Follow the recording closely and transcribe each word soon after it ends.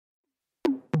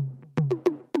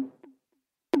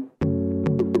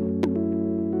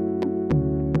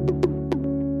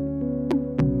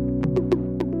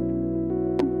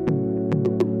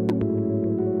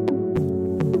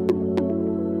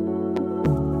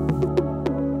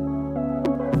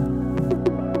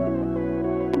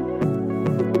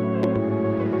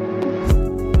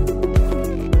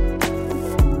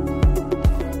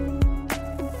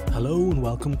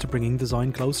bringing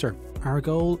design closer. Our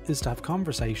goal is to have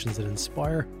conversations that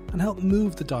inspire and help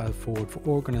move the dial forward for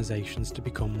organisations to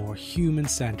become more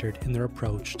human-centred in their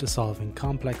approach to solving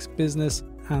complex business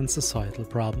and societal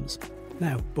problems.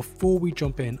 Now, before we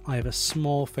jump in, I have a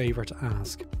small favour to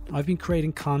ask. I've been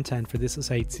creating content for This Is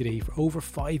HCD for over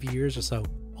 5 years or so,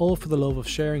 all for the love of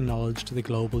sharing knowledge to the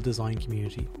global design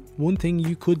community. One thing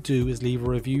you could do is leave a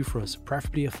review for us,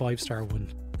 preferably a 5-star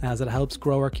one, as it helps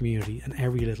grow our community and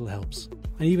every little helps.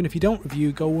 And even if you don't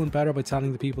review, go one better by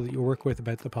telling the people that you work with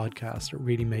about the podcast. It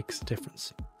really makes a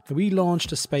difference. Now, we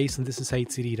launched a space on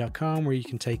thisishcd.com where you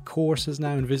can take courses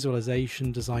now in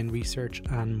visualization, design research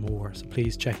and more. So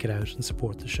please check it out and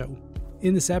support the show.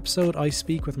 In this episode, I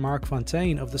speak with Marc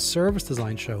Fonteijn of the Service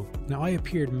Design Show. Now, I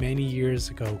appeared many years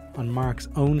ago on Marc's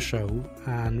own show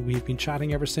and we've been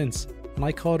chatting ever since. And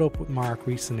I caught up with Marc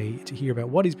recently to hear about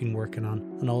what he's been working on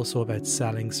and also about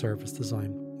selling service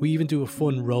design. We even do a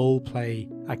fun role play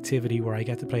activity where I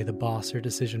get to play the boss or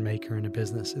decision maker in a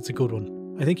business. It's a good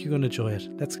one. I think you're going to enjoy it.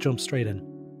 Let's jump straight in.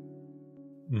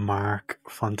 Marc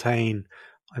Fonteijn,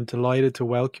 I'm delighted to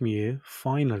welcome you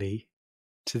finally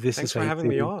to This Thanks Is for having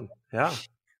me on. Yeah.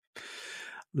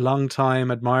 Long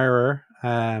time admirer.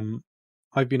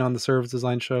 I've been on the Service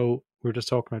Design Show. We were just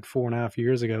talking about 4.5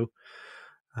 years ago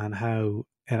and how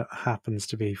it happens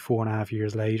to be 4.5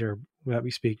 years later that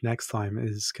we speak next time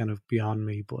is kind of beyond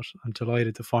me, but I'm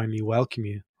delighted to finally welcome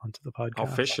you onto the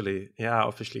podcast. Officially.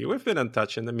 We've been in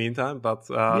touch in the meantime, but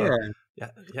yeah,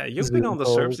 you've Zoom been on the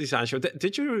calls. Service Design Show.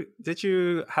 Did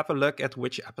you have a look at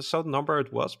which episode number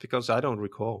it was? Because I don't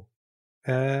recall.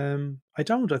 I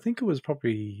don't. I think it was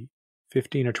probably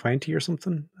 15 or 20 or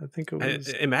something. I think it was.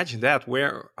 Imagine that.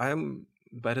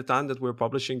 By the time that we're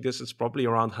publishing this, it's probably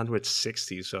around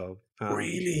 160. So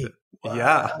really,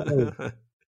 yeah,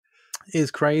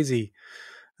 it's crazy.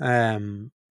 I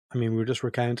mean, we were just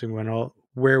recounting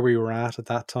where we were at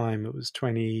that time. It was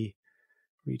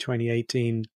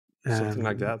 2018, something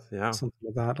like that. Yeah, something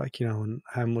like that. Like, and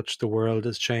how much the world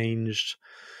has changed,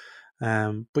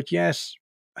 but yet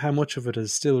how much of it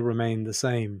has still remained the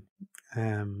same.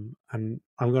 And I'm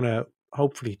going to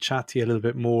hopefully chat to you a little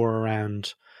bit more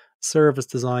around service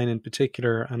design in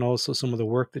particular, and also some of the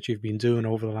work that you've been doing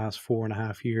over the last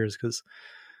 4.5 years, because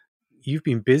you've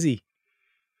been busy.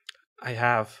 I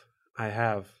have.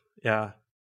 Yeah,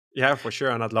 for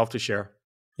sure. And I'd love to share.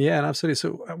 Yeah, and absolutely.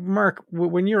 So, Marc,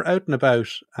 when you're out and about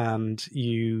and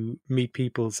you meet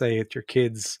people, say at your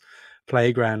kids'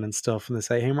 playground and stuff, and they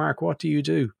say, "Hey, Marc, what do you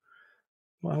do?"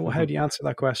 Well, how do you answer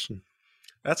that question?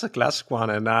 That's a classic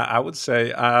one, and I would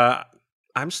say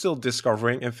I'm still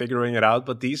discovering and figuring it out.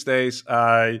 But these days,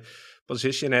 I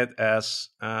position it as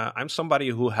I'm somebody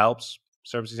who helps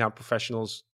service design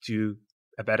professionals do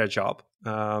a better job,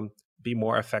 be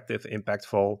more effective,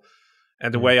 impactful.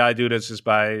 And the way I do this is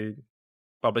by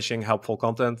publishing helpful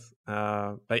content,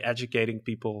 by educating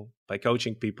people, by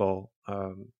coaching people.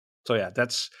 So yeah,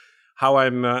 that's how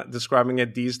I'm describing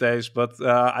it these days. But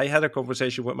I had a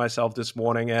conversation with myself this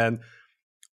morning, and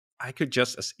I could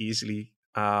just as easily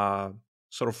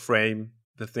sort of frame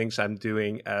the things I'm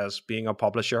doing as being a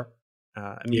publisher,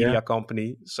 a media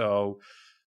company. So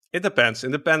it depends.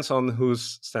 It depends on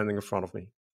who's standing in front of me.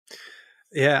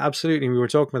 Yeah, absolutely. We were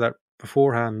talking about that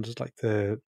beforehand, like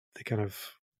the kind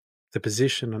of the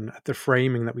position and the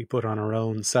framing that we put on our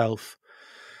own self,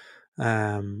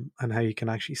 and how you can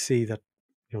actually see that,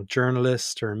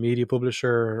 journalist or media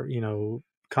publisher, or,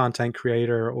 content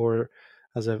creator, or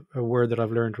as a word that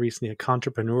I've learned recently, a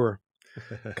contrepreneur.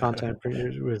 Content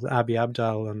with Abby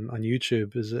Abdal on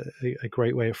YouTube is a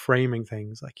great way of framing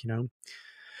things, But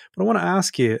I want to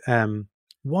ask you,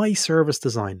 why service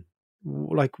design?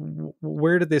 Like,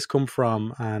 where did this come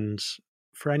from? And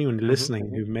for anyone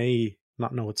listening who may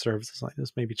not know what service design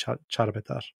is, maybe chat about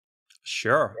that.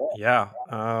 Sure. Yeah.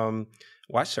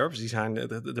 Why service design?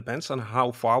 It depends on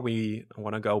how far we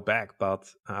want to go back.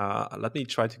 But let me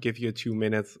try to give you a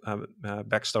 2-minute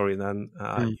backstory, and then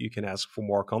you can ask for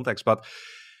more context. But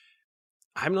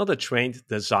I'm not a trained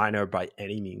designer by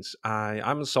any means.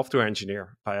 I'm a software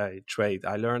engineer by trade.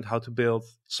 I learned how to build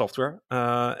software,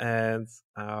 and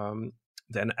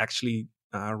then actually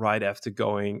right after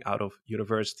going out of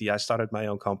university, I started my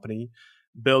own company,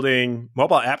 building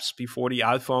mobile apps before the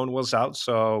iPhone was out.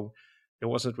 So there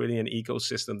wasn't really an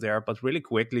ecosystem there. But really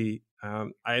quickly,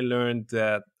 I learned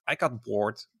that I got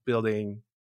bored building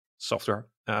software.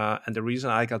 And the reason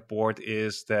I got bored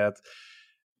is that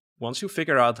once you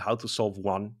figure out how to solve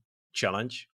one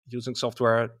challenge using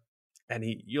software, and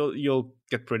you'll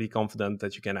get pretty confident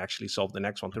that you can actually solve the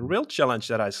next one. The real challenge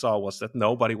that I saw was that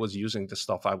nobody was using the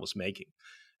stuff I was making.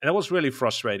 And that was really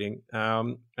frustrating.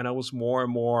 And I was more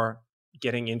and more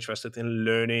getting interested in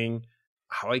learning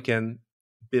how I can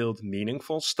build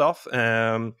meaningful stuff.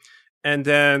 And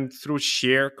then through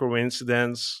sheer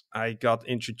coincidence, I got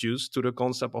introduced to the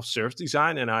concept of service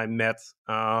design, and I met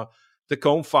the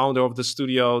co-founder of the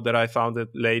studio that I founded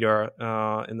later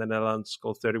in the Netherlands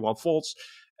called 31 Volts,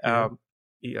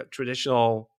 Yeah.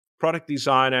 traditional product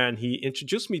designer, and he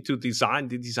introduced me to design,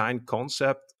 the design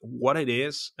concept, what it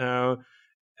is.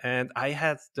 And I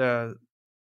had the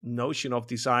notion of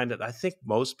design that I think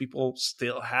most people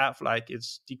still have, like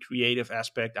it's the creative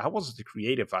aspect. I wasn't the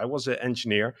creative, I was an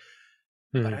engineer,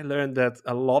 but I Mm. learned that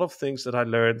a lot of things that I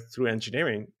learned through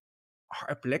engineering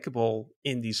are applicable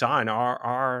in design,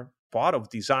 are part of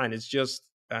design. It's just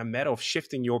a matter of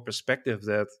shifting your perspective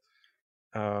that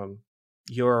um,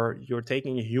 you're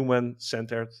taking a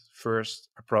human-centered first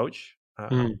approach.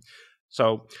 Mm.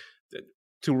 So th-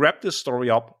 to wrap this story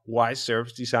up, why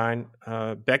service design?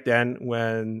 Back then,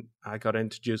 when I got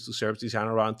introduced to service design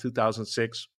around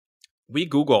 2006, we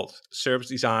Googled service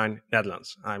design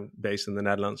Netherlands. I'm based in the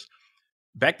Netherlands.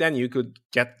 Back then, you could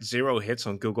get 0 hits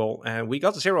on Google, and we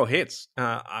got 0 hits.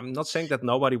 I'm not saying that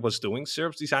nobody was doing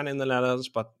service design in the Netherlands,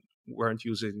 but weren't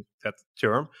using that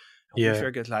term. And we Yeah.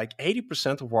 figured like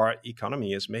 80% of our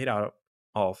economy is made out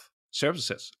of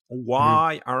services. Mm.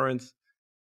 Why aren't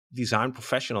design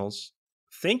professionals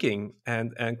thinking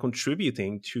and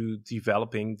contributing to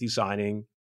developing, designing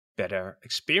better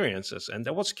experiences? And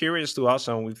that was curious to us,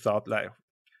 and we thought like,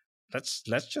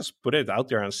 let's just put it out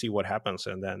there and see what happens,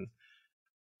 and then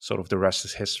sort of the rest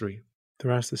is history. The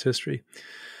rest is history.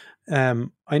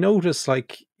 I noticed,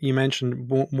 like you mentioned,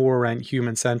 more around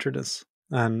human centeredness,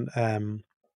 and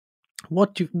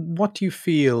what do you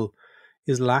feel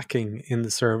is lacking in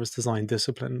the service design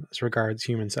discipline as regards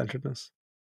human centeredness?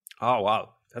 Oh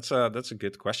wow, that's a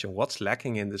good question. What's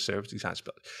lacking in the service design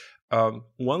spot?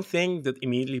 One thing that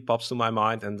immediately pops to my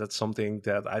mind, and that's something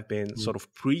that I've been Mm. sort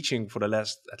of preaching for the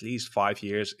last at least 5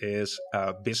 years, is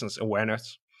business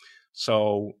awareness.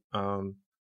 So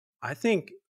I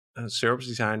think service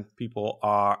design people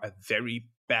are a very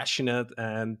passionate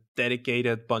and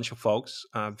dedicated bunch of folks,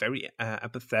 very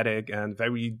empathetic and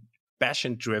very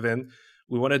passion driven.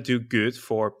 We want to do good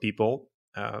for people,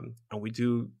 and we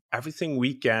do everything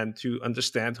we can to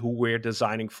understand who we're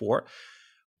designing for.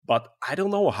 But I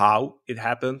don't know how it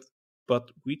happened,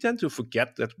 but we tend to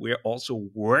forget that we're also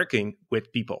working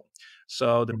with people.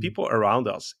 So the Mm. people around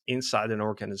us inside an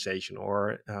organization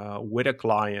or with a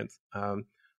client,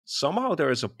 somehow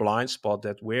there is a blind spot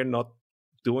that we're not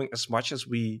doing as much as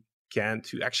we can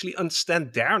to actually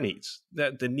understand their needs,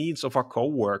 the needs of our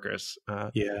coworkers,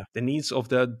 Yeah. the needs of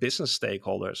the business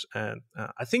stakeholders. And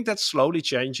I think that's slowly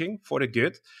changing for the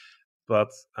good. But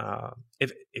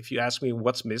if you ask me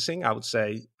what's missing, I would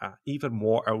say even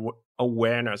more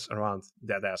awareness around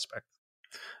that aspect.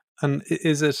 And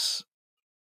is it?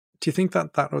 Do you think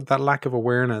that that lack of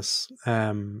awareness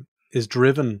is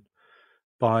driven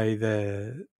by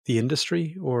the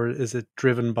industry, or is it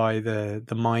driven by the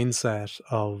mindset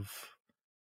of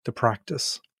the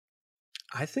practice?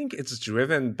 I think it's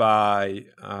driven by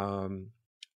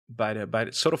the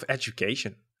sort of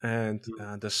education and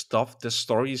Mm. the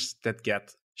stories that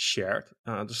get shared.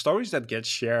 The stories that get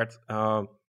shared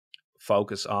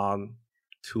focus on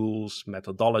tools,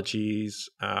 methodologies.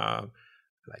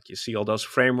 Like you see all those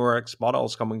frameworks,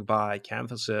 models coming by,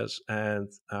 canvases,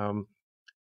 and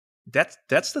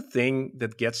that's the thing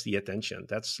that gets the attention.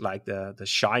 That's like the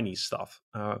shiny stuff.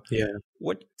 Yeah,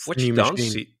 What it's the what you new don't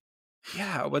machine. see,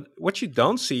 yeah, what you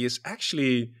don't see is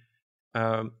actually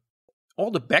um,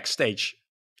 all the backstage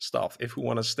stuff. If we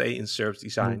want to stay in service Mm.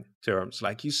 design terms,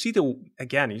 like you see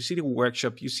the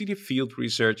workshop, you see the field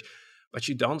research, but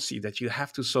you don't see that you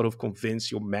have to sort of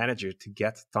convince your manager to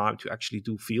get time to actually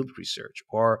do field research,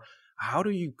 or how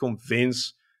do you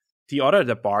convince the other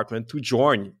department to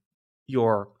join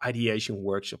your ideation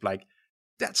workshop? Like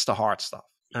that's the hard stuff.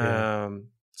 Yeah,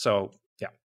 So yeah.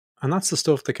 and that's the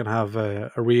stuff that can have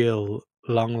a real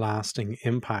long-lasting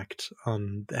impact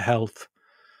on the health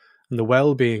and the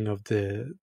well-being of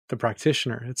the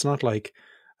practitioner. It's not like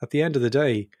at the end of the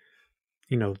day,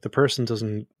 the person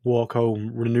doesn't walk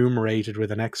home remunerated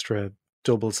with an extra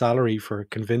double salary for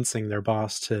convincing their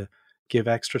boss to give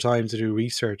extra time to do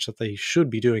research that they should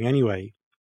be doing anyway.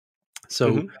 So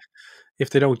Mhm. if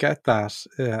they don't get that,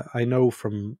 I know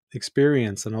from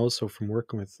experience and also from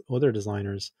working with other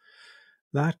designers,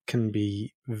 that can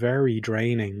be very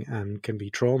draining and can be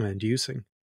trauma inducing.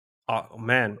 Oh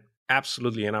man,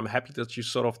 absolutely, and I'm happy that you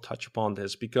sort of touch upon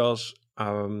this because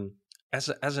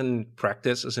as an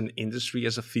practice, as an industry,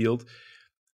 as a field,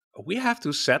 we have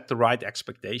to set the right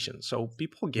expectations. So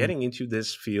people Mm. getting into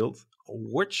this field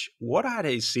what are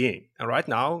they seeing? And right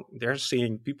now they're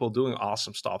seeing people doing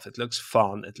awesome stuff. It looks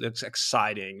fun. It looks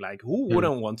exciting. Like, who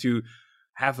wouldn't want to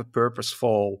have a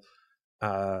purposeful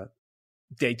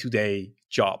day-to-day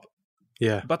job?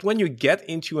 Yeah. But when you get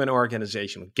into an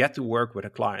organization, get to work with a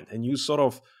client, and you sort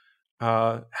of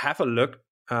have a look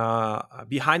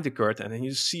behind the curtain, and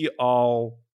you see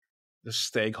all the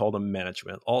stakeholder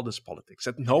management, all this politics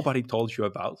that nobody told you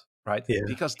about, right? Yeah.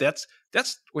 Because that's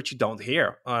what you don't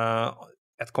hear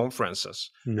at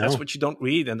conferences. No. That's what you don't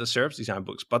read in the service design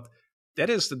books. But that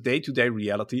is the day-to-day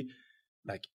reality.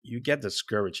 Like, you get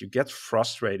discouraged, you get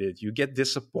frustrated, you get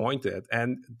disappointed,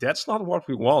 and that's not what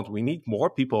we want. We need more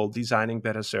people designing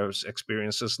better service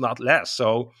experiences, not less.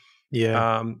 So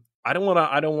Yeah. I don't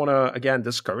want to again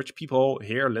discourage people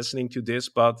here listening to this,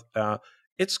 but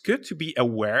it's good to be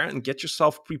aware and get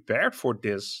yourself prepared for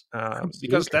this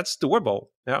because that's doable.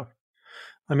 Yeah.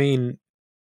 I mean,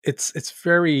 it's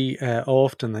very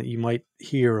often that you might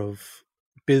hear of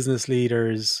business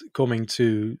leaders coming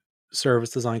to service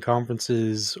design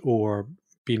conferences or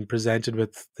being presented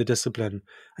with the discipline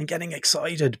and getting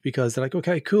excited because they're like,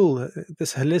 okay, cool,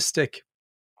 this holistic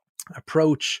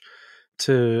approach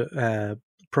to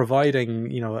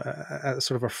providing, a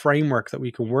sort of a framework that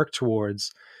we can work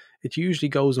towards. It usually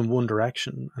goes in one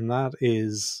direction, and that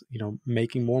is,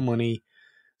 making more money,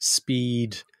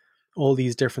 speed, all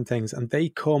these different things, and they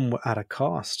come at a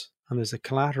cost. And there's a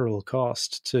collateral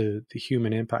cost to the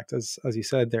human impact, as you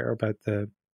said there about the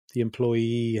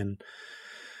employee and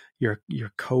your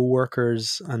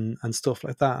co-workers and stuff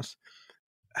like that.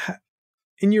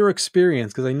 In your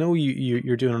experience, because I know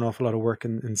you're doing an awful lot of work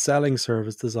in selling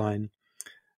service design,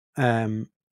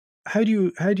 how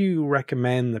do you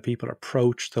recommend that people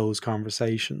approach those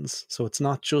conversations so it's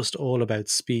not just all about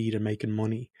speed and making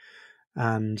money,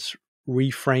 and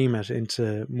reframe it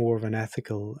into more of an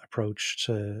ethical approach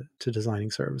to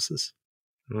designing services?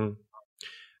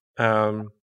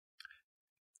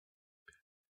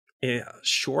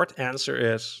 Short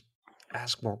answer is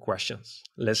ask more questions.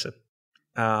 Listen.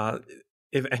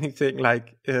 If anything,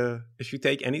 like if you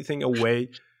take anything away,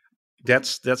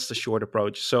 that's the short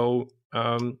approach. So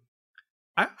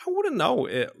I wouldn't know.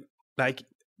 Like,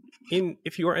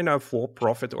 if you're in a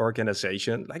for-profit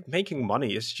organization, like, making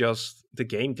money is just the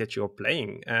game that you're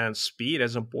playing, and speed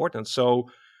is important. So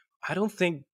I don't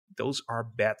think those are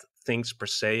bad things per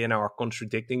se and are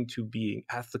contradicting to being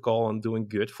ethical and doing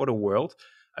good for the world.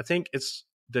 I think it's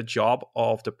the job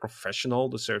of the professional,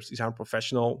 the service design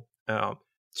professional,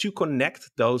 to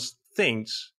connect those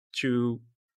things to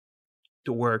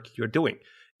the work you're doing.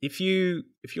 If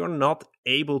you're not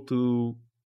able to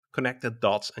connect the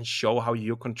dots and show how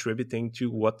you're contributing to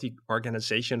what the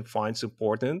organization finds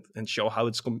important and show how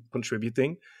it's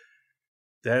contributing,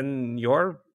 then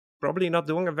you're probably not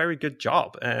doing a very good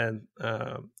job. And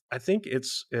I think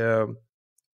it's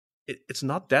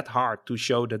not that hard to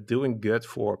show that doing good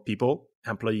for people,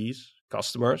 employees,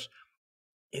 customers,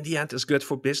 in the end is good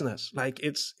for business. Like,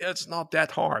 it's not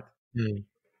that hard.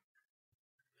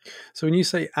 So when you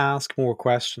say ask more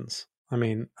questions, I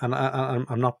mean, and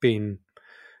I'm not being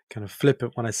kind of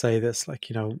flippant when I say this, like,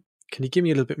 can you give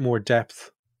me a little bit more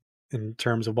depth in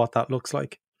terms of what that looks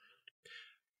like?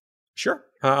 Sure.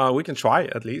 We can try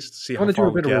at least, see how I want to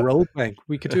far do a bit we of a get. role play.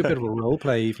 We could do a bit of a role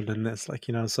play even in this, like,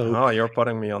 so. Oh, you're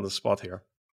putting me on the spot here.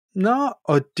 No,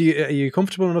 are you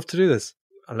comfortable enough to do this?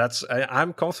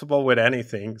 I'm comfortable with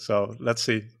anything, so let's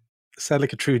see. Sound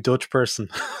like a true Dutch person.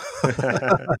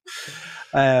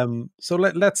 So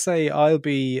let's say I'll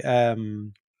be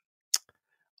the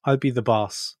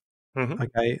boss,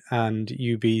 okay, and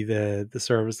you be the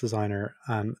service designer,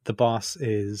 and the boss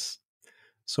is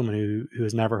someone who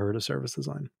has never heard of service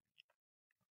design.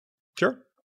 Sure.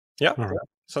 Yeah. All right.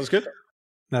 Sounds good.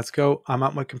 Let's go. I'm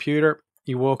at my computer.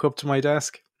 You walk up to my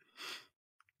desk.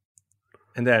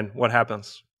 And then what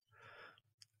happens?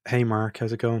 Hey, Mark,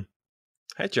 how's it going?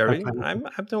 Hey, Jerry. I'm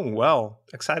doing well.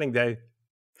 Exciting day.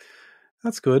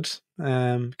 That's good.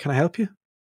 Can I help you?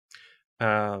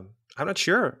 I'm not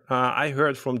sure. I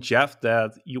heard from Jeff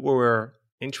that you were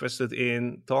interested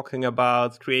in talking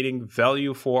about creating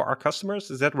value for our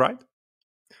customers. Is that right?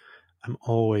 I'm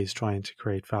always trying to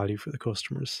create value for the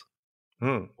customers.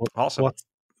 Awesome.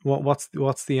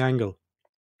 What's the angle?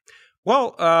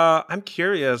 Well, I'm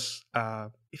curious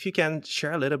if you can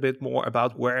share a little bit more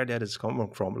about where that is coming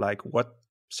from. Like, what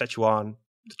set you on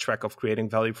the track of creating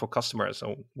value for customers?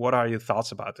 So what are your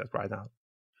thoughts about that right now?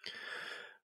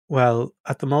 Well,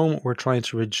 at the moment, we're trying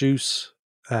to reduce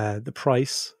the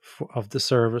price of the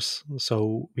service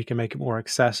so we can make it more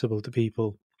accessible to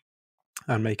people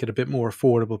and make it a bit more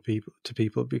affordable to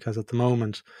people. Because at the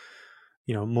moment,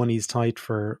 money's tight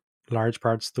for large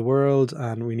parts of the world,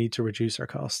 and we need to reduce our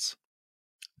costs.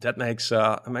 That makes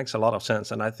a lot of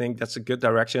sense, and I think that's a good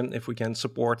direction if we can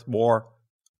support more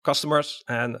customers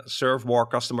and serve more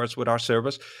customers with our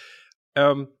service.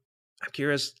 I'm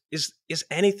curious, is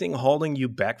anything holding you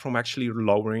back from actually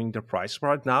lowering the price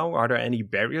right now? Are there any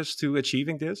barriers to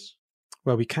achieving this?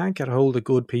 Well, we can't get hold of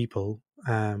good people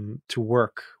to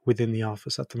work within the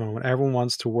office at the moment. Everyone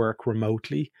wants to work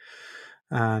remotely,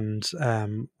 and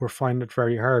we're finding it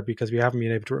very hard because we haven't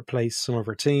been able to replace some of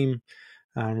our team,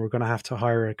 and we're going to have to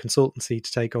hire a consultancy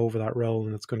to take over that role,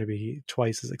 and it's going to be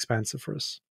twice as expensive for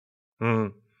us.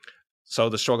 So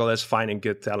the struggle is finding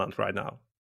good talent right now.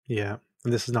 Yeah.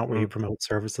 And this is not where you promote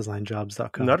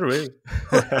servicedesignjobs.com. Not really.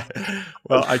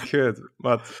 Well, I could,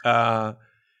 but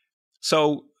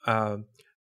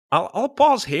I'll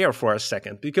pause here for a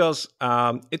second because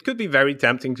it could be very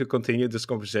tempting to continue this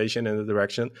conversation in the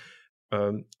direction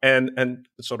and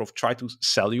sort of try to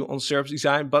sell you on service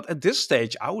design. But at this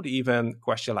stage, I would even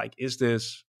question, like, is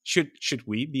this should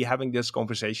we be having this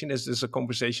conversation? Is this a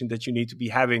conversation that you need to be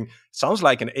having? Sounds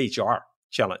like an HR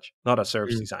challenge, not a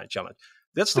service design challenge.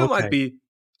 That still might be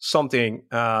something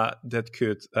that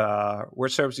could where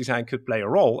service design could play a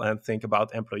role and think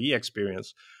about employee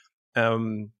experience.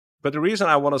 But the reason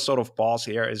I want to sort of pause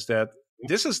here is that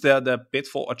this is the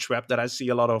pitfall or trap that I see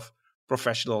a lot of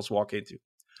professionals walk into.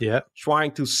 Yeah,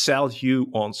 trying to sell you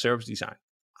on service design.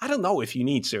 I don't know if you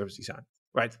need service design,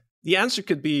 right? The answer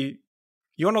could be,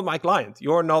 you're not my client.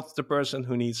 You're not the person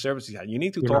who needs service design. You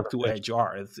need to talk to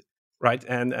HR, right?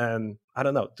 And I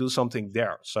don't know, do something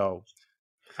there. So,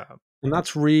 and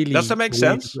that's really, does that make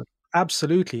sense?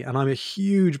 Absolutely. And I'm a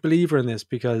huge believer in this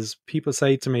because people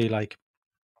say to me, like,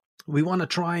 we want to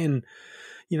try and,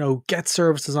 get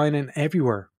service design in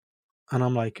everywhere. And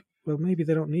I'm like, well, maybe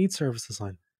they don't need service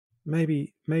design.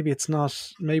 Maybe it's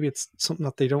not, maybe it's something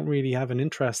that they don't really have an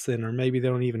interest in, or maybe they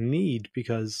don't even need,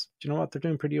 because you know what, they're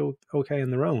doing pretty okay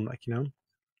on their own,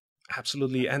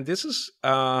 Absolutely. And this is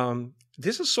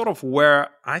sort of where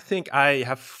I think I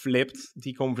have flipped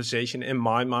the conversation in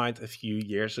my mind a few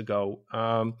years ago.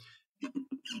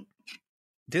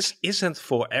 This isn't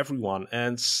for everyone,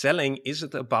 and selling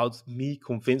isn't about me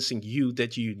convincing you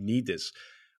that you need this.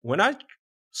 When I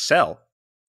sell,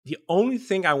 the only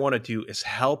thing I want to do is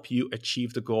help you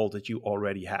achieve the goal that you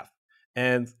already have.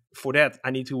 And for that, I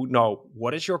need to know,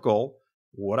 what is your goal?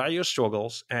 What are your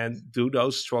struggles? And do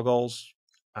those struggles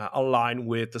align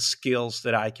with the skills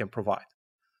that I can provide?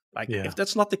 If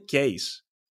that's not the case,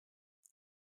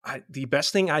 the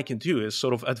best thing I can do is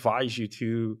sort of advise you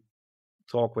to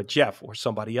talk with Jeff or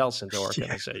somebody else in the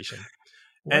organization.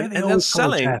 And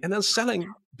then selling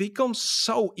becomes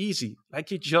so easy. Like,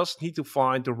 you just need to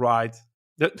find the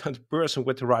person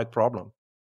with the right problem.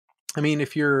 I mean,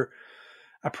 if you're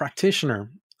a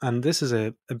practitioner, and this is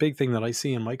a big thing that I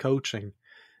see in my coaching,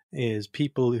 is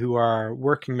people who are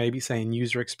working maybe, say, in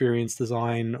user experience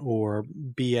design or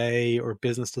BA or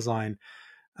business design,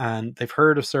 and they've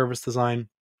heard of service design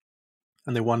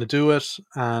and they want to do it,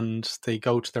 and they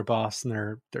go to their boss and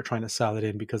they're trying to sell it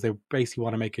in because they basically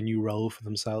want to make a new role for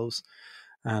themselves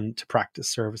and to practice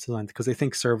service design because they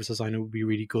think service design would be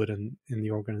really good in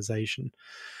the organization.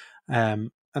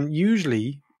 And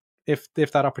usually, if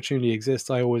that opportunity exists,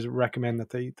 I always recommend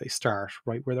that they start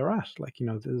right where they're at.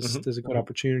 There's a good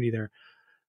opportunity there.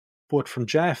 But from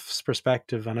Jeff's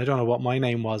perspective, and I don't know what my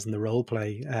name was in the role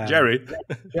play,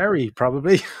 Jerry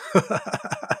probably.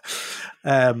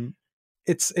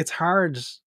 It's hard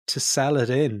to sell it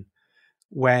in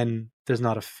when there's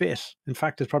not a fit. In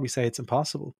fact, I'd probably say it's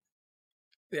impossible.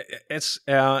 It's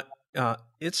a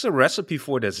recipe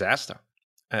for disaster.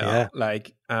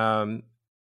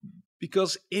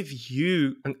 Because if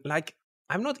you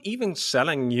I'm not even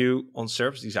selling you on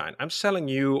service design. I'm selling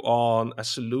you on a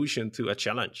solution to a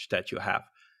challenge that you have.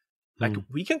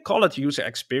 We can call it user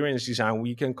experience design.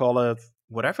 We can call it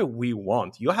whatever we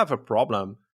want. You have a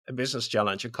problem, a business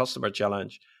challenge, a customer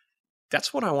challenge.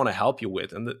 That's what I want to help you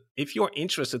with. And if you're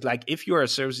interested, if you're a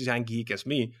service design geek as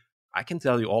me, I can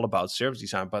tell you all about service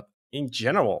design. But in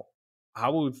general, I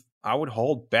would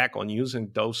hold back on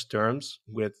using those terms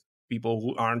with people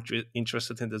who aren't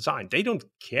interested in design. They don't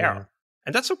care,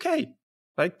 and that's okay.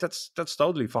 That's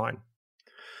totally fine.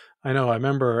 I know. I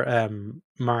remember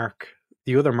Marc,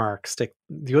 Marc Stick,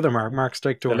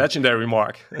 the legendary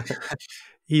Marc.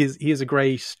 he has a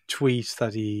great tweet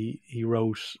that he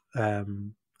wrote,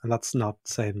 and that's not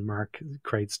saying Marc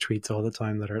creates tweets all the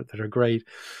time that are great,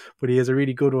 but he has a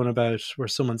really good one about where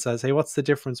someone says, "Hey, what's the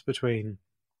difference between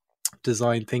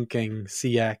design thinking,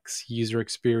 CX, user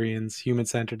experience,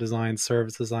 human-centered design,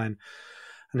 service design?"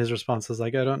 And his response is I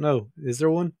don't know. Is there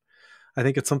one? I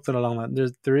think it's something along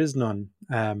that. There is none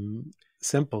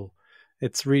simple.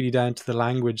 It's really down to the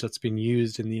language that's being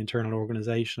used in the internal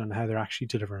organization and how they're actually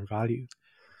delivering value.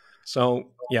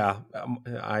 So yeah,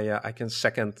 I can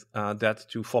second that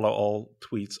to follow all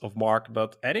tweets of Mark.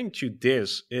 But adding to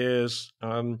this is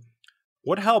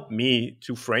what helped me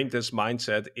to frame this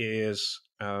mindset is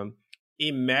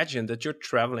imagine that you're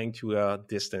traveling to a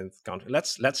distant country.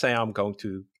 Let's say I'm going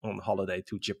on holiday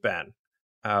to Japan,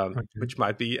 which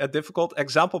might be a difficult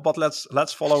example, but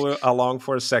let's follow along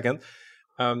for a second.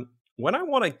 When I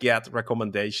want to get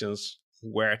recommendations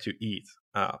where to eat,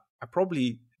 I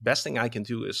probably best thing I can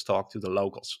do is talk to the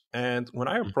locals. And when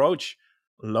I approach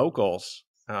locals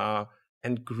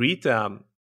and greet them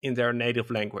in their native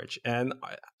language and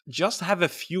just have a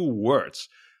few words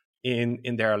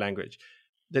in their language,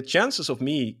 the chances of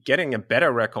me getting a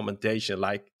better recommendation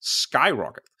like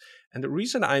skyrocket. And the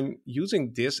reason I'm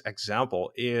using this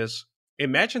example is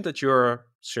imagine that you're a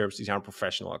service design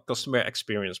professional, a customer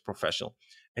experience professional,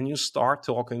 and you start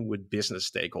talking with business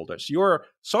stakeholders. You're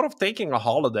sort of taking a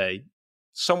holiday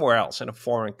somewhere else in a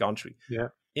foreign country. Yeah.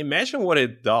 Imagine what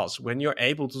it does when you're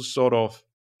able to sort of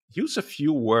use a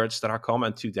few words that are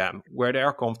common to them, where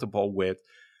they're comfortable with.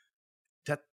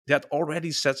 That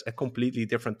already sets a completely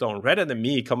different tone, rather than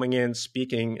me coming in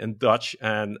speaking in Dutch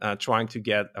and trying to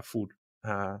get a food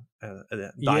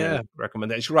dining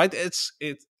recommendation. Right?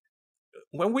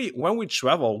 When we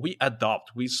travel, we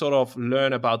adopt. We sort of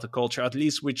learn about the culture. At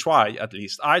least we try. At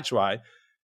least I try.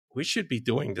 We should be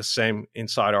doing the same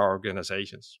inside our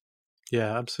organizations.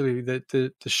 Yeah, absolutely.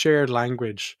 The shared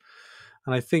language,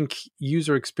 and I think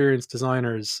user experience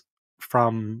designers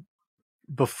from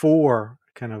before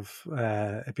kind of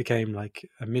it became like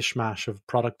a mishmash of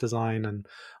product design and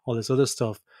all this other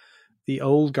stuff. The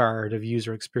old guard of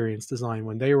user experience design,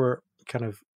 when they were kind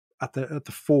of at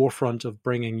the forefront of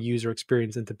bringing user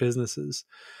experience into businesses,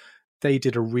 they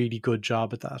did a really good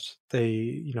job at that.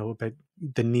 They, about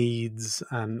the needs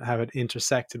and how it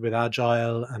intersected with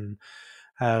agile and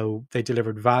how they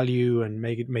delivered value and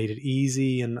made it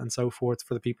easy and so forth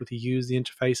for the people to use the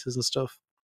interfaces and stuff.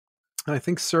 And I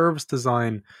think service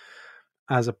design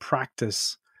as a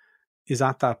practice is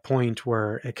at that point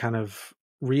where it kind of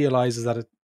realizes that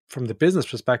from the business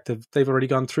perspective, they've already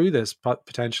gone through this, but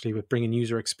potentially with bringing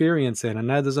user experience in. And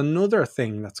now there's another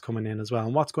thing that's coming in as well.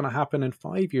 And what's going to happen in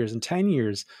 5 years and 10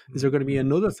 years? Is there going to be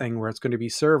another thing where it's going to be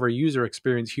server user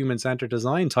experience, human-centered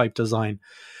design type design?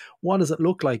 What does it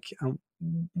look like? And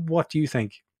what do you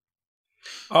think?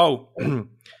 Oh,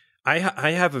 I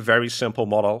have a very simple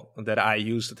model that I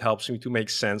use that helps me to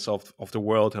make sense of the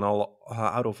world and all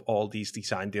out of all these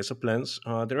design disciplines.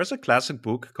 There is a classic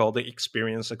book called The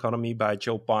Experience Economy by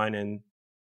Joe Pine and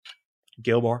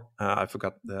Gilmore. I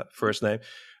forgot the first name.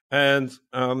 And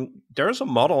there's a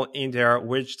model in there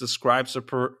which describes a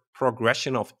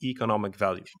progression of economic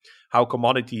value, how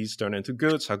commodities turn into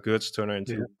goods, how goods turn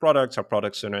into products, how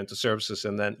products turn into services,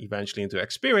 and then eventually into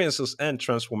experiences and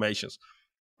transformations.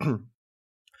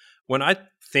 When I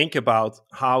think about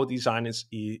how design is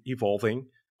evolving,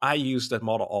 I use that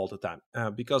model all the time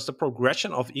because the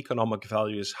progression of economic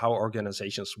value is how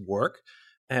organizations work.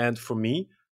 And for me,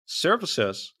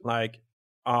 services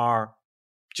are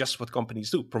just what companies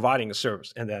do, providing a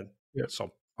service. And then some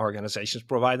organizations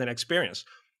provide an experience.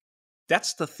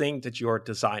 That's the thing that you're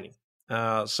designing.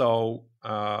 Social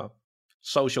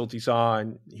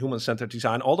design, human-centered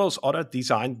design, all those other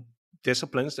design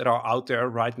disciplines that are out there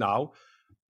right now,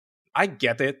 I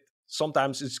get it.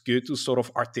 Sometimes it's good to sort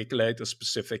of articulate a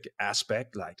specific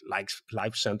aspect like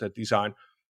life-centered design.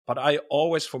 But I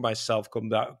always, for myself,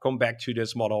 come back to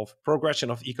this model of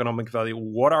progression of economic value.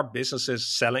 What are businesses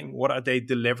selling? What are they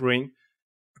delivering?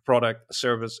 A product, a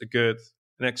service, a good,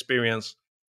 an experience.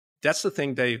 That's the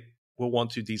thing they will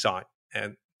want to design.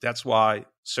 And that's why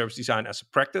service design as a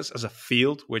practice, as a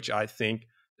field, which I think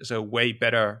is a way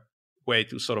better way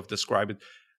to sort of describe it,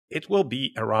 it will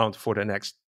be around for the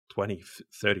next 20,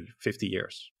 30, 50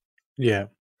 years. Yeah.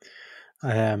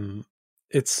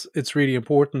 It's really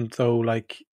important though,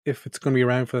 like if it's going to be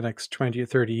around for the next 20 or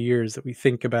 30 years, that we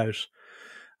think about,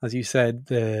 as you said,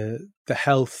 the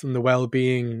health and the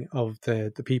well-being of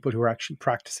the people who are actually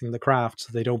practicing the craft so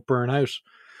they don't burn out.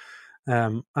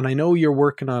 And I know you're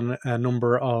working on a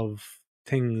number of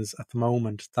things at the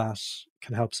moment that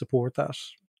can help support that.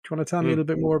 Do you want to tell me a little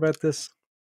bit more about this?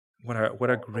 What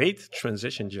a great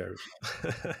transition, Jerry.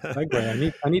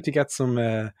 Segue. I need to get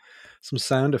some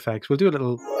sound effects. We'll do a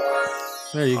little.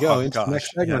 There you go. Into the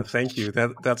next segment. Yeah, thank you.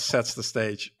 That sets the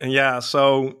stage. And yeah,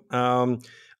 so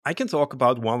I can talk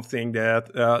about one thing that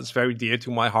is very dear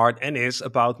to my heart and is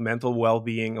about mental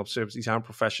well-being of service design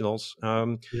professionals.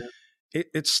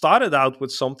 it started out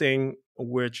with something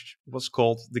which was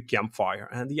called the campfire.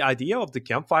 And the idea of the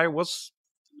campfire was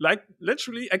like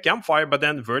literally a campfire, but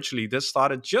then virtually. This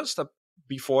started just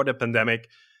before the pandemic.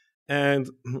 And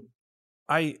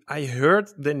I heard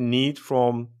the need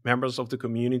from members of the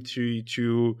community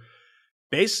to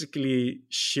basically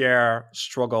share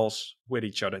struggles with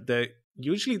each other.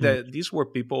 These were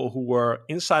people who were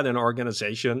inside an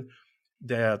organization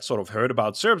that sort of heard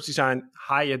about service design,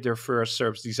 hired their first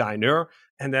service designer,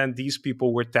 and then these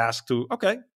people were tasked to,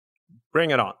 okay,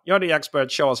 bring it on. You're the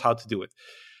expert, show us how to do it.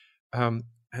 And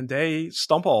they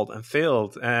stumbled and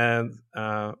failed and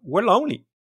were lonely.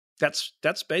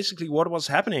 That's basically what was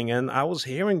happening. And I was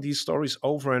hearing these stories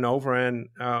over and over, and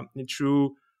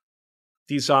through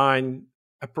design,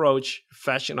 approach,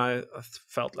 fashion, I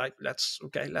felt like let's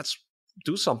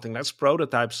do something, let's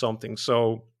prototype something.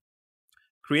 So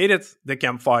created the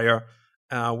campfire,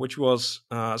 which was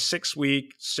a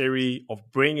 6-week series of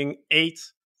bringing 8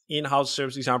 in-house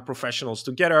service design professionals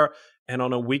together, and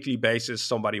on a weekly basis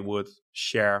somebody would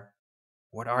share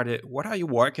what are you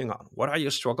working on, what are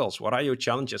your struggles, what are your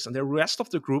challenges, and the rest of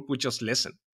the group would just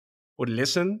listen,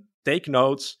 take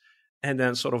notes, and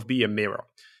then sort of be a mirror.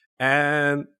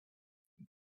 And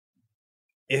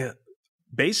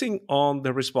basing on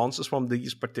the responses from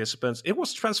these participants, it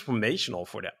was transformational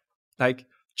for them. Like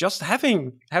just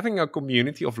having a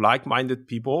community of like-minded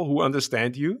people who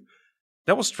understand you,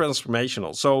 that was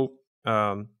transformational. So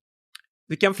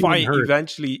the campfire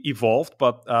eventually evolved,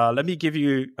 but let me give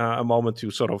you a moment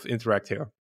to sort of interact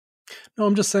here. No,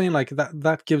 I'm just saying like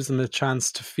that gives them a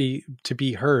chance to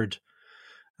be heard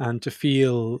and to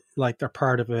feel like they're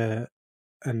part of an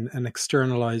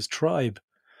externalized tribe.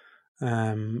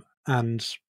 And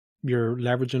you're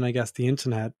leveraging, I guess, the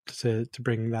internet to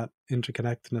bring that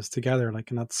interconnectedness together.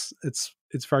 Like, and it's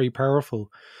very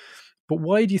powerful. But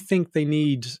why do you think they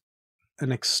need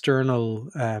an external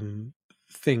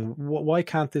thing? Why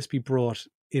can't this be brought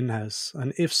in-house?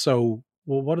 And if so,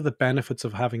 well, what are the benefits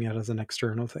of having it as an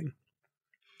external thing?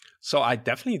 So I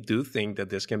definitely do think that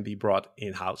this can be brought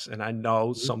in-house. And I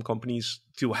know some companies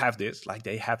do have this, like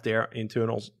they have their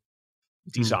internal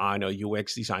design or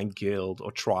UX design guild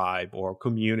or tribe or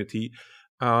community.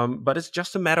 But it's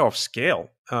just a matter of scale.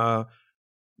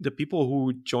 The people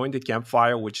who joined the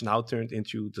campfire, which now turned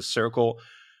into the circle,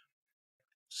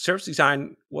 service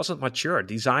design wasn't mature.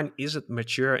 Design isn't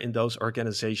mature in those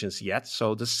organizations yet.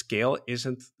 So the scale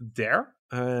isn't there.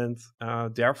 And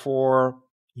therefore,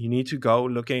 you need to go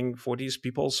looking for these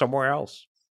people somewhere else.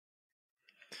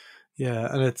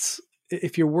 Yeah. And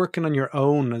if you're working on your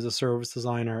own as a service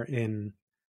designer in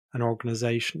an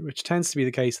organization, which tends to be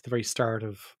the case at the very start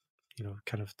of,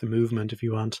 kind of the movement, if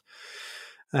you want,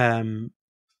 having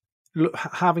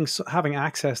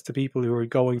access to people who are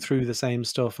going through the same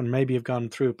stuff and maybe have gone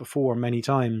through it before many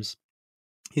times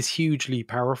is hugely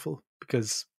powerful,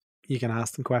 because you can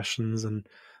ask them questions and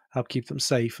help keep them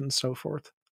safe and so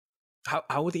forth.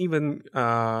 I would even,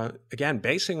 again,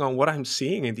 basing on what I'm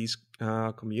seeing in these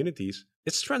communities,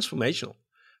 it's transformational.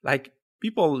 Like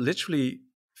people literally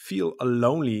feel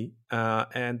lonely,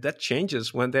 and that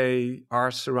changes when they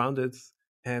are surrounded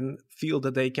and feel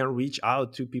that they can reach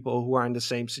out to people who are in the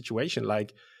same situation.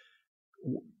 Like,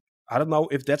 I don't know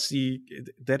if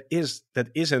that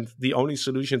isn't the only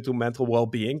solution to mental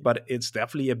well-being, but it's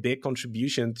definitely a big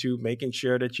contribution to making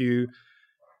sure that you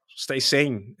stay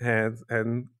sane and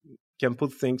can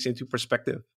put things into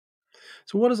perspective.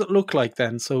 So what does it look like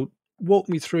then? So walk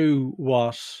me through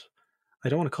what, I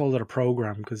don't want to call it a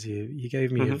program because you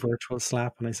gave me a virtual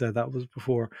slap and I said that was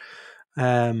before.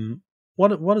 What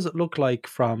does it look like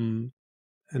from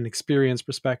an experience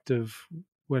perspective?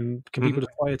 When can people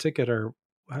just buy a ticket, or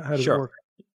how does it work?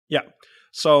 Yeah.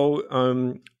 So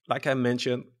like I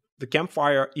mentioned, the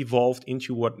campfire evolved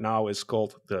into what now is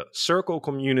called the Circle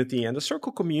community. And the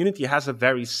Circle community has a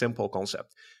very simple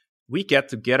concept. We get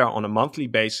together on a monthly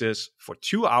basis for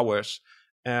 2 hours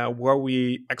where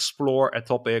we explore a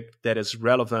topic that is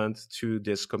relevant to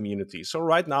this community. So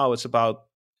right now it's about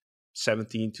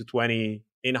 17 to 20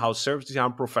 in-house service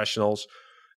design professionals.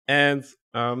 And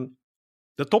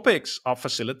the topics are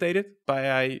facilitated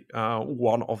by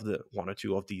one or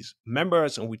two of these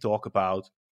members. And we talk about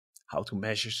how to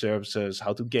measure services,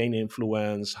 how to gain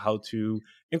influence, how to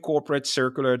incorporate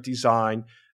circular design.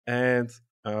 And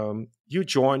you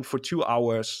join for 2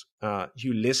 hours,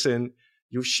 you listen,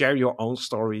 you share your own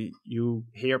story, you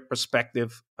hear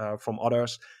perspective from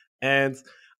others. And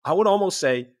I would almost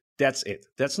say that's it.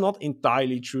 That's not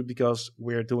entirely true because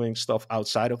we're doing stuff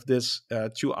outside of this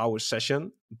 2-hour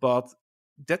session. But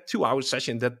that 2-hour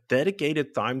session, that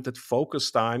dedicated time, that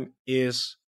focus time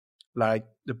is like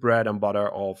the bread and butter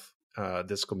of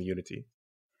this community.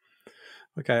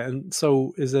 Okay, and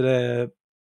so is it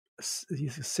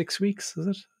 6 weeks? Is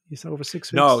it? You said over 6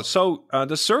 weeks? No, so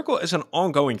the circle is an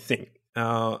ongoing thing.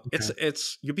 Okay.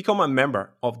 It's you become a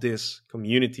member of this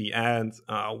community, and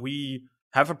we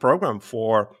have a program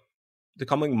for the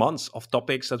coming months of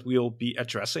topics that we'll be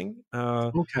addressing.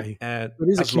 Okay, And it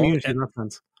is a as long community in that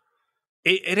sense.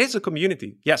 it is a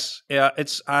community, yes.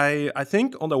 It's I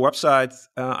think on the website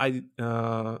I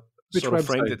Which sort of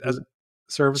framed website? it as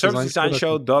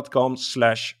Servicedesignshow.com.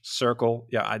 servicedesignshow.com/circle.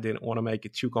 Yeah, I didn't want to make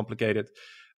it too complicated.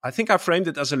 I think I framed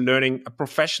it as a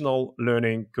professional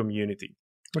learning community.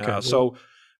 Okay. So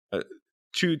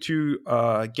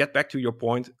to get back to your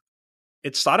point,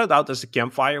 it started out as a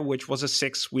campfire, which was a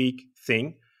 6-week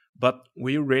thing. But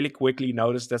we really quickly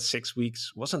noticed that 6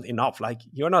 weeks wasn't enough. Like,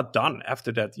 you're not done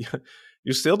after that.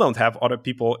 You still don't have other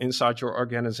people inside your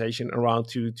organization around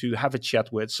to have a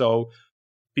chat with. So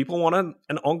people want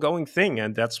an ongoing thing.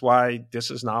 And that's why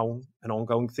this is now an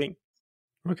ongoing thing.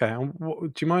 Okay. And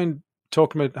do you mind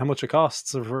talking about how much it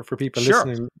costs for people Sure.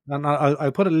 listening? And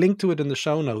I'll put a link to it in the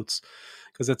show notes,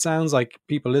 because it sounds like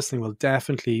people listening will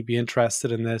definitely be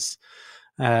interested in this.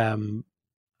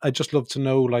 I'd just love to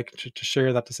know, like, to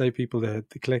share that, to say people to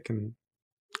click and.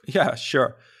 Yeah,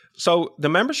 sure. So the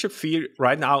membership fee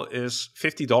right now is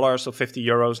 $50 or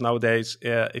 €50 nowadays.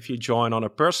 If you join on a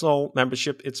personal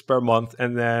membership, it's per month,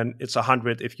 and then it's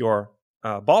 $100 if you're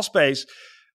boss pays.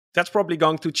 That's probably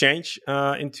going to change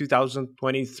in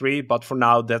 2023, but for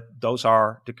now, those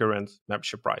are the current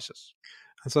membership prices.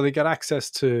 And so they get access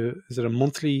to, is it a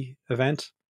monthly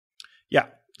event? Yeah.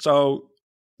 So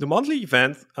the monthly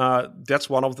event, that's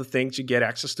one of the things you get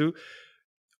access to.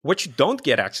 What you don't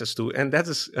get access to, and that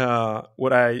is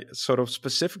what I sort of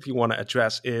specifically want to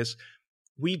address, is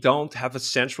we don't have a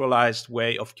centralized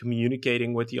way of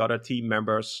communicating with the other team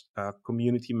members,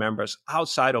 community members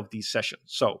outside of these sessions.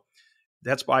 So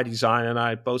that's by design, and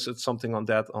I posted something on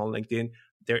that on LinkedIn.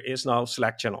 There is no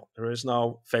Slack channel. There is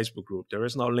no Facebook group. There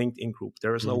is no LinkedIn group.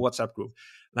 There is no WhatsApp group.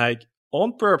 Like,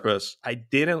 on purpose, I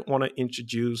didn't want to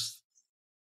introduce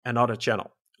another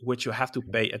channel, which you have to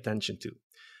pay attention to.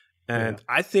 And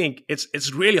I think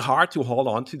it's really hard to hold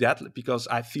on to that, because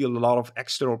I feel a lot of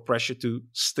external pressure to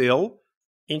still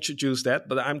introduce that.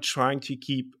 But I'm trying to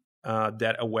keep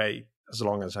that away as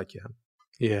long as I can.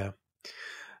 Yeah.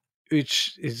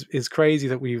 Which is crazy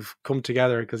that we've come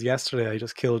together, because yesterday I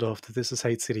just killed off the This Is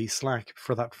Hate City Slack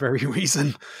for that very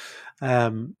reason.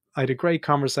 I had a great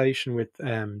conversation with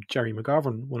Jerry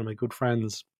McGovern, one of my good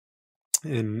friends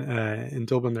in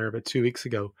Dublin there about 2 weeks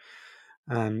ago.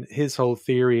 And his whole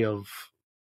theory of,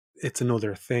 it's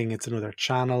another thing, it's another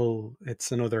channel,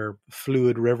 it's another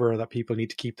fluid river that people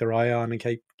need to keep their eye on in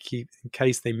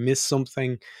case they miss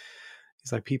something.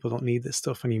 He's like, people don't need this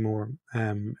stuff anymore.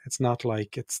 It's not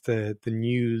like it's the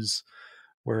news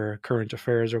where current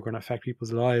affairs are going to affect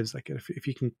people's lives. Like, if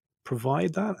you can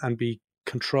provide that and be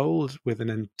controlled with an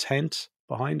intent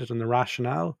behind it and the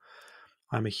rationale,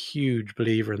 I'm a huge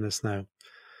believer in this now.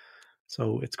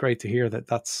 So it's great to hear that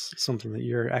that's something that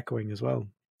you're echoing as well.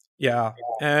 Yeah,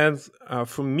 and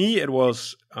for me, it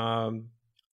was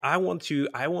I want to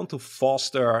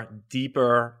foster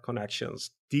deeper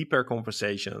connections, deeper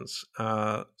conversations.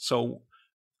 So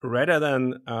rather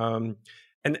than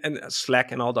and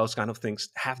Slack and all those kind of things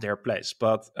have their place,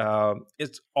 but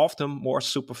it's often more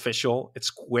superficial. It's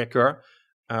quicker.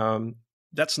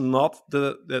 That's not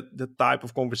the type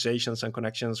of conversations and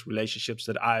connections, relationships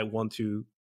that I want to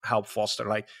help foster.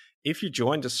 Like, if you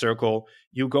join the circle,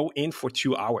 you go in for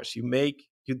 2 hours. You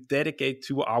dedicate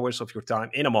 2 hours of your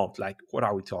time in a month. Like, what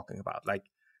are we talking about? Like,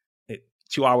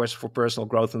 2 hours for personal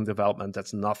growth and development,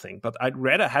 that's nothing. But I'd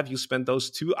rather have you spend those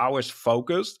 2 hours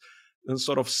focused than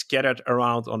sort of scattered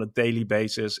around on a daily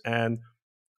basis. And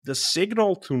the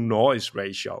signal to noise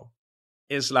ratio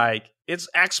is like, it's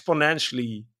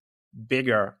exponentially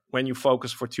bigger when you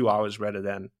focus for 2 hours rather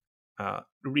than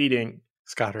reading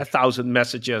Scattered 1,000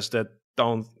 messages that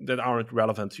aren't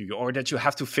relevant to you, or that you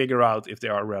have to figure out if they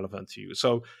are relevant to you.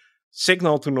 So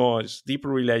signal to noise, deeper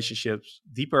relationships,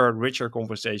 deeper, richer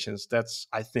conversations. That's,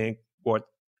 I think, what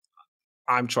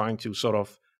I'm trying to sort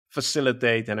of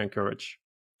facilitate and encourage.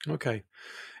 Okay.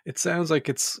 It sounds like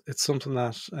it's something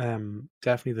that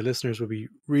definitely the listeners will be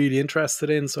really interested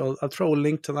in. So I'll throw a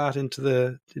link to that into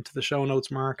the show notes,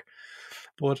 Mark.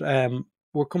 But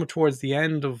we're coming towards the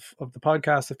end of the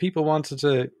podcast. If people wanted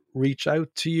to reach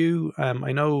out to you,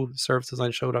 I know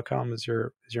servicedesignshow.com is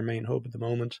your main hub at the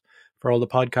moment for all the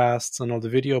podcasts and all the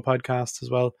video podcasts as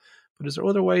well. But is there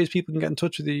other ways people can get in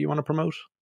touch with you want to promote?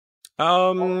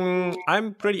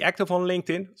 I'm pretty active on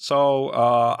LinkedIn, so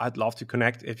I'd love to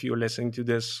connect if you're listening to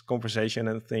this conversation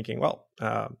and thinking, well,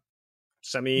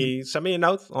 send me a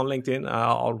note on LinkedIn.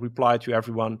 I'll reply to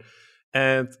everyone.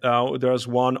 And there's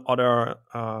one other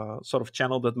sort of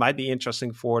channel that might be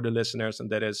interesting for the listeners, and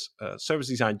that is Service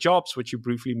Design Jobs, which you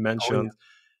briefly mentioned.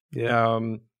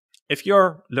 If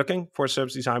you're looking for a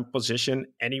service design position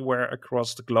anywhere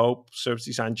across the globe, Service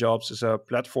Design Jobs is a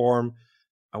platform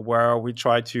where we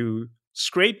try to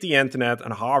scrape the internet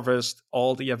and harvest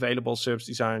all the available service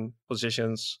design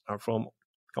positions from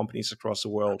companies across the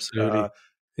world. Absolutely.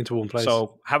 Into one place.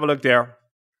 So have a look there.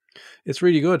 It's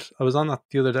really good. I was on that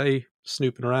the other day,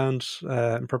 snooping around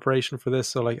in preparation for this.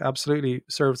 So absolutely,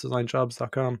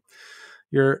 servicedesignjobs.com.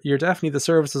 You're definitely the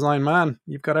service design man.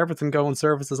 You've got everything going.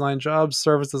 Service design jobs,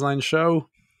 service design show.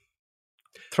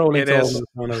 Throw a link to all in the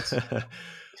show notes.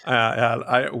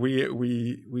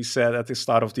 We said at the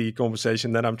start of the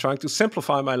conversation that I'm trying to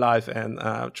simplify my life and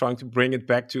trying to bring it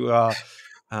back to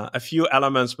a few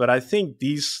elements, but I think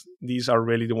these are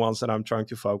really the ones that I'm trying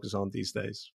to focus on these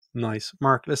days. Nice.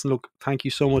 Marc, listen, look, thank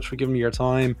you so much for giving me your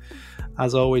time.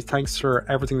 As always, thanks for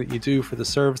everything that you do for the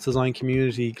service design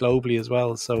community globally as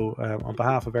well. So on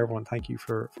behalf of everyone, thank you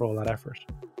for all that effort.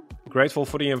 Grateful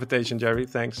for the invitation, Jerry.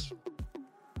 Thanks.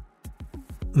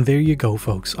 There you go,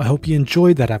 folks. I hope you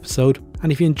enjoyed that episode.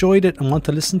 And if you enjoyed it and want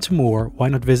to listen to more, why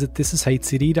not visit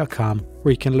thisishcd.com,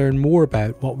 where you can learn more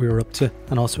about what we're up to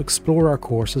and also explore our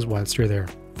courses whilst you're there.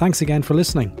 Thanks again for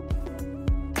listening.